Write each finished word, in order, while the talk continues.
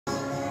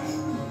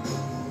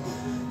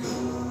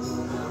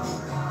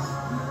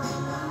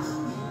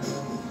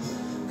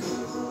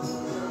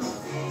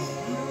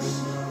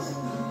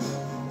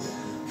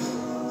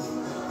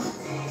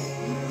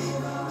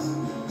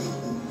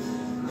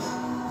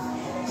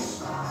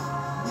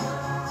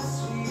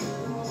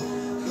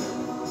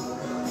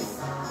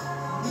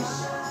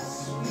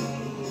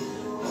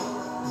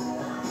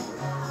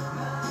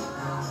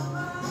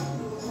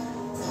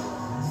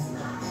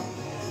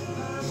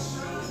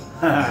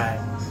Hi.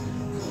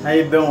 How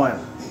you doing?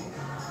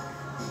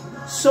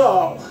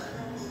 So,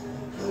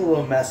 a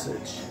little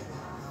message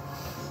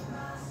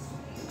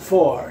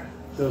for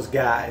those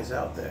guys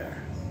out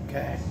there,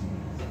 okay?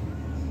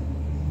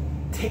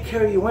 Take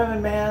care of your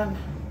women, man.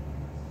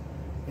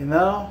 You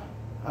know?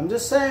 I'm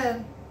just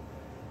saying.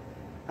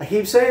 I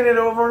keep saying it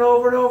over and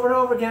over and over and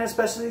over again,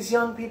 especially these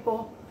young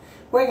people.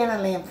 We're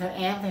gonna live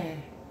forever.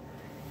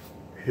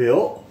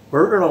 Hell,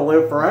 we're gonna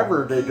live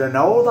forever. Did you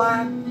know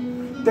that?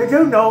 Did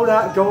you know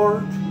that,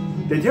 George?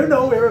 Did you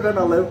know we were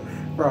gonna live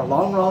for a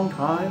long, long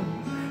time?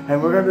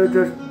 And we're gonna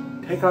just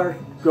take our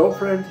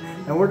girlfriends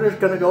and we're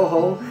just gonna go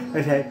home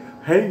and say,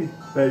 hey,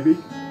 baby,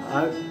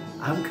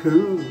 I'm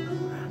cool.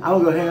 I'm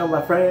gonna go hang out with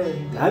my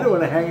friends. I don't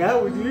wanna hang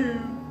out with you.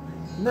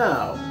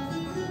 No.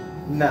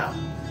 No.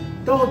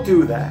 Don't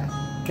do that.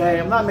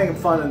 Okay? I'm not making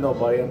fun of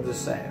nobody. I'm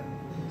just saying.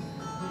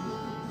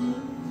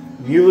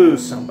 You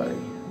lose somebody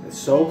that's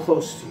so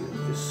close to you,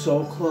 just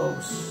so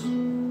close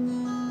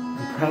and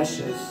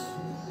precious.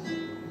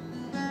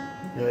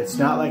 You know, it's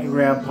not like a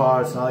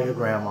grandpa, it's not like a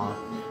grandma,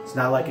 it's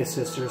not like a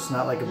sister, it's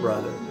not like a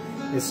brother,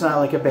 it's not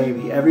like a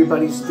baby.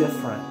 Everybody's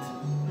different.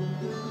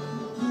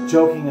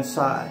 Joking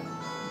aside,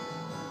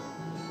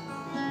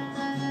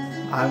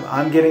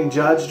 I'm getting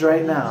judged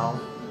right now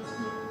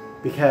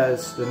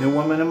because the new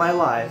woman in my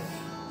life,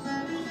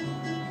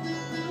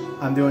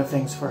 I'm doing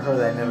things for her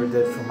that I never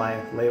did for my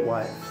late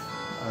wife.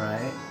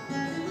 Alright?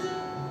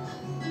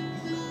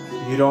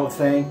 You don't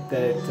think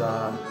that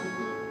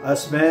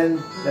us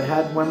men that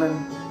had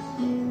women,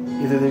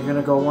 either they're going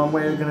to go one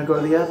way or you're going to go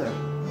the other.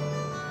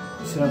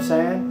 You see what I'm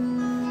saying?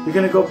 You're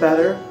going to go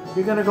better,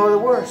 you're going to go the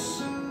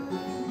worse.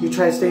 You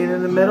try staying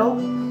in the middle,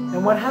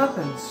 and what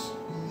happens?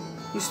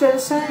 You stay the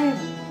same.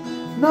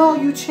 No,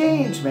 you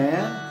change,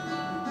 man.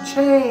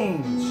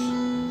 Change.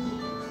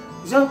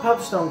 These young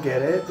pups don't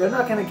get it. They're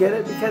not going to get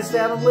it because they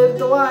haven't lived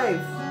a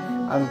life.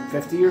 I'm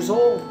 50 years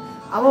old.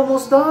 I'm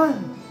almost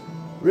done.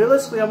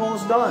 Realistically, I'm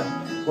almost done.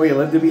 Well, you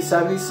live to be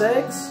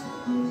 76?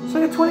 So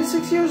I got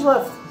 26 years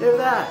left. There's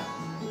that.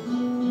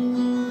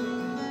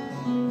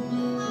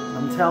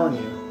 I'm telling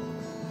you,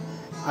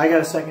 I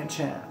got a second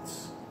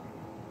chance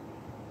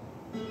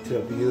to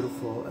a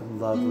beautiful and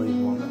lovely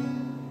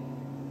woman.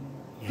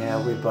 Yeah,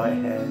 we butt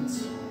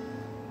heads.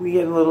 We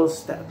get little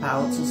step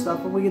outs and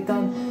stuff, but we get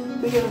done.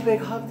 We give a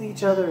big hug to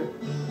each other.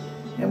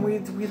 And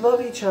we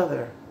love each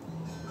other.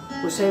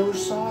 We say we're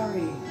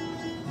sorry.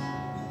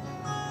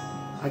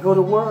 I go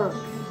to work.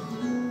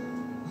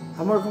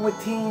 I'm working with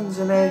teens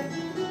and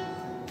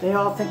they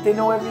all think they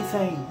know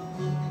everything.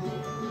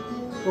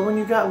 But when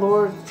you got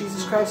Lord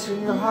Jesus Christ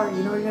in your heart,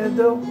 you know what you're going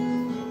to do?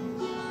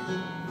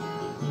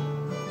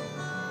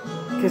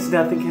 Because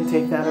nothing can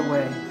take that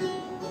away.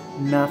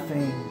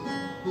 Nothing.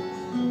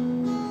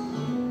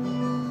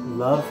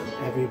 Love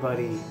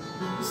everybody.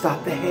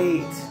 Stop the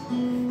hate.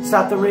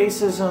 Stop the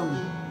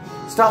racism.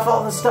 Stop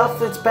all the stuff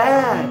that's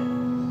bad.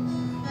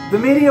 The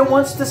media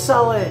wants to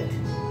sell it.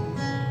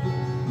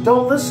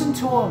 Don't listen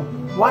to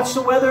them. Watch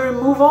the weather and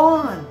move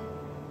on.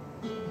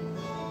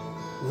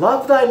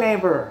 Love thy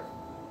neighbor.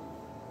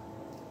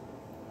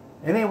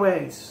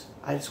 Anyways,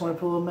 I just want to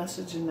put a little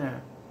message in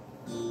there.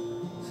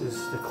 This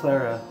is to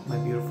Clara, my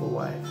beautiful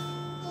wife.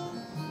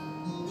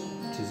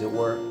 She's at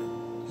work.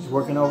 She's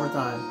working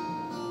overtime.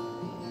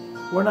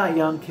 We're not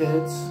young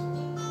kids.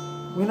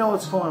 We know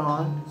what's going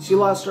on. She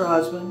lost her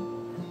husband.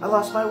 I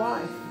lost my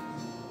wife.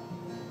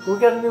 We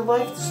got a new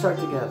life to start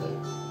together.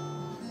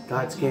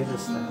 God's gave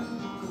us that.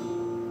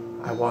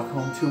 I walk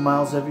home 2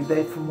 miles every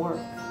day from work.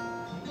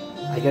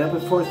 I get up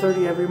at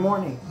 4:30 every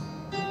morning.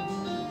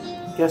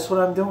 Guess what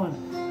I'm doing?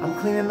 I'm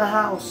cleaning the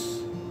house.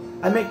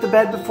 I make the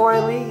bed before I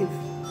leave.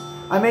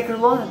 I make her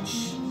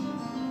lunch.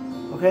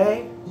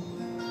 Okay?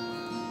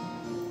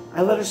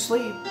 I let her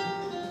sleep.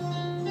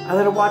 I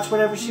let her watch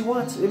whatever she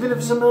wants, even if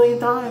it's 1,000,000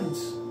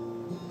 times.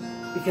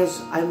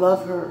 Because I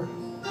love her.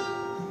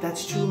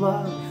 That's true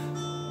love.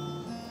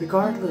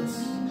 Regardless.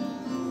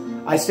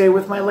 I stayed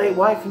with my late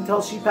wife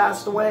until she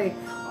passed away.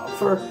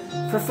 For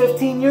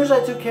 15 years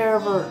I took care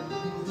of her.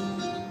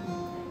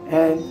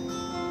 And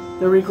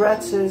the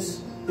regrets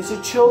is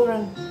your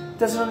children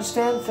doesn't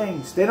understand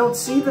things. They don't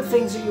see the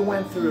things that you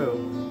went through.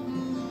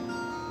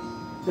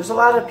 There's a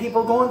lot of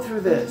people going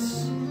through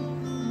this.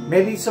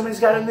 Maybe somebody's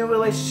got a new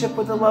relationship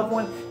with a loved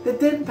one that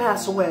didn't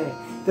pass away.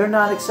 They're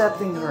not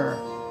accepting her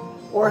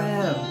or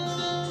him.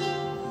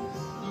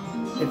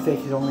 If they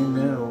could only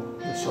knew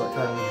the short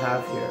time we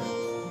have here.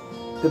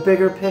 The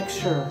bigger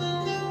picture.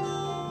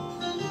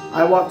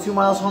 I walk 2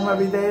 miles home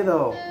every day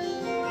though.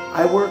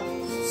 I work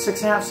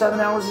 6.5, 7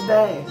 hours a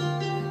day.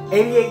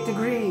 88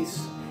 degrees.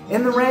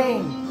 In the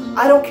rain.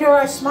 I don't care,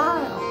 I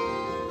smile.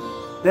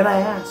 Then I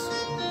ask,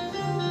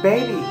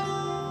 baby,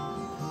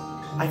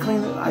 I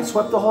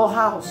swept the whole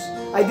house.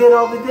 I did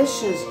all the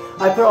dishes.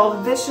 I put all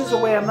the dishes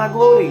away. I'm not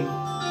gloating.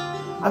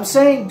 I'm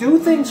saying do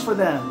things for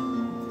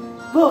them.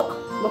 Look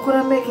what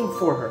I'm making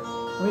for her.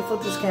 Let me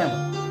flip this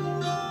camera.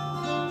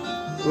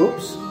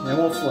 Oops, it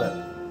won't flip.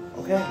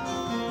 Okay.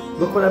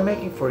 Look what I'm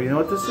making for her. You know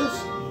what this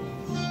is?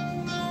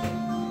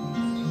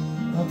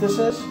 You know what this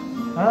is?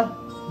 Huh?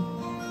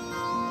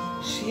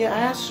 She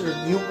asked her,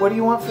 what do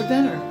you want for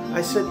dinner?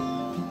 I said,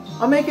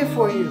 I'll make it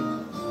for you.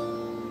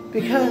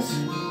 Because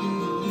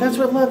that's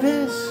what love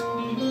is.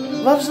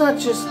 Love's not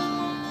just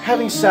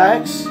having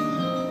sex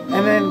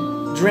and then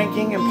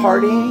drinking and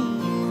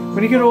partying.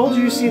 When you get older,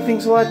 you see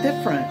things a lot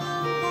different.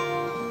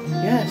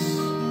 Yes.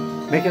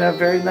 Making a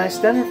very nice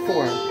dinner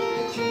for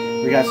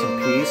her. We got some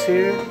peas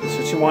here. That's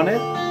what you wanted.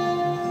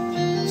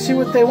 See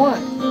what they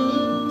want.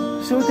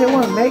 See what they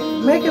want.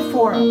 Make it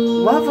for them.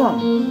 Love them.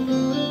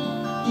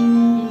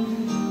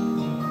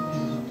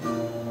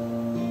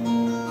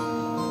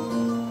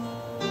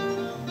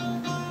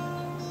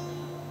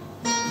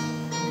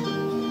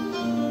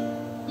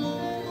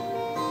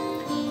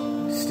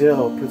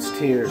 Still puts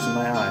tears in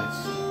my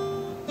eyes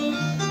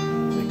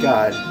that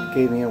God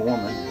gave me a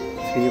woman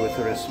to be with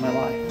the rest of my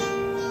life.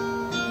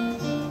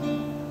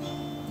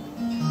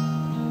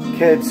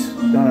 Kids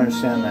don't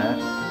understand that.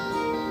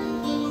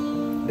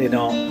 They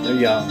don't. They're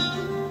young.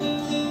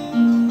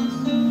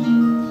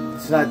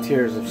 It's not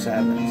tears of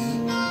sadness.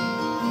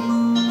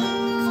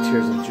 It's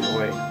tears of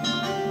joy.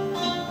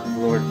 The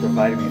Lord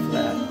provided me for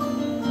that.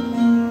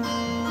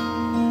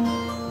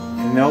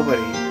 And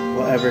nobody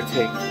will ever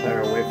take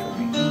Claire away from me.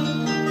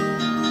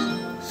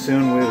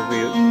 Soon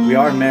we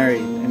are married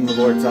in the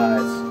Lord's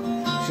eyes.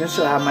 Soon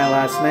she'll have my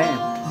last name.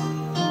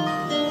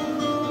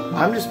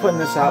 I'm just putting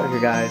this out here,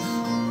 guys,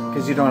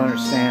 because you don't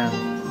understand.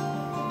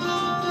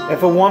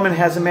 If a woman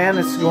has a man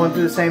that's going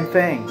through the same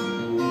thing,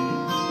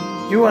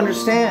 you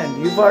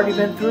understand. You've already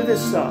been through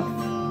this stuff.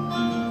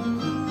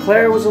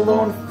 Claire was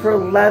alone for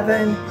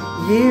 11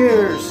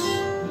 years.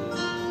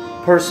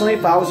 Personally,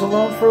 if I was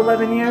alone for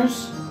 11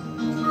 years,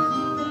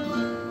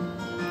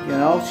 you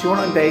know, she went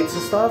on dates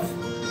and stuff,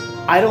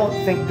 I don't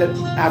think that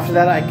after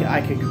that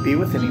I could be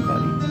with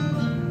anybody.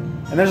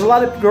 And there's a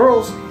lot of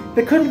girls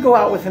that couldn't go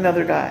out with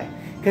another guy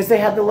because they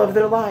had the love of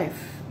their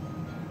life.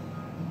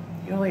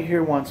 You only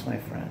hear once, my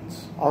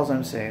friends. All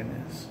I'm saying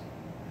is,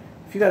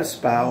 if you got a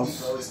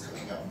spouse,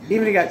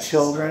 even if you got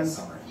children,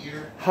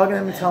 hug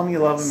them and tell them you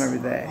love them every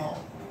day.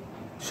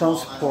 Show them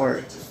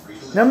support.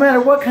 No matter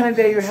what kind of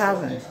day you're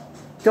having.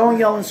 Don't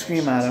yell and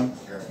scream at them.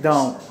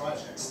 Don't.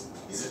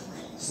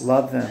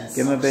 Love them.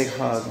 Give them a big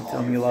hug and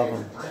tell them you love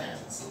them.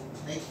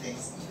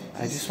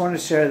 I just wanted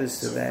to share this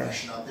today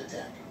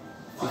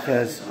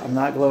because I'm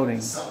not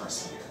gloating.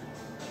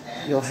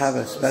 You'll have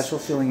a special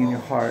feeling in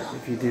your heart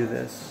if you do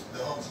this.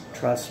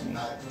 Trust me.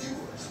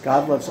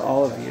 God loves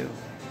all of you.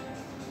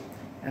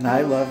 And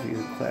I love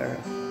you, Clara.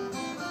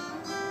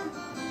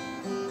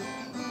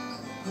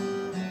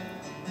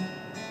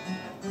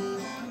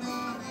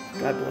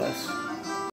 God bless.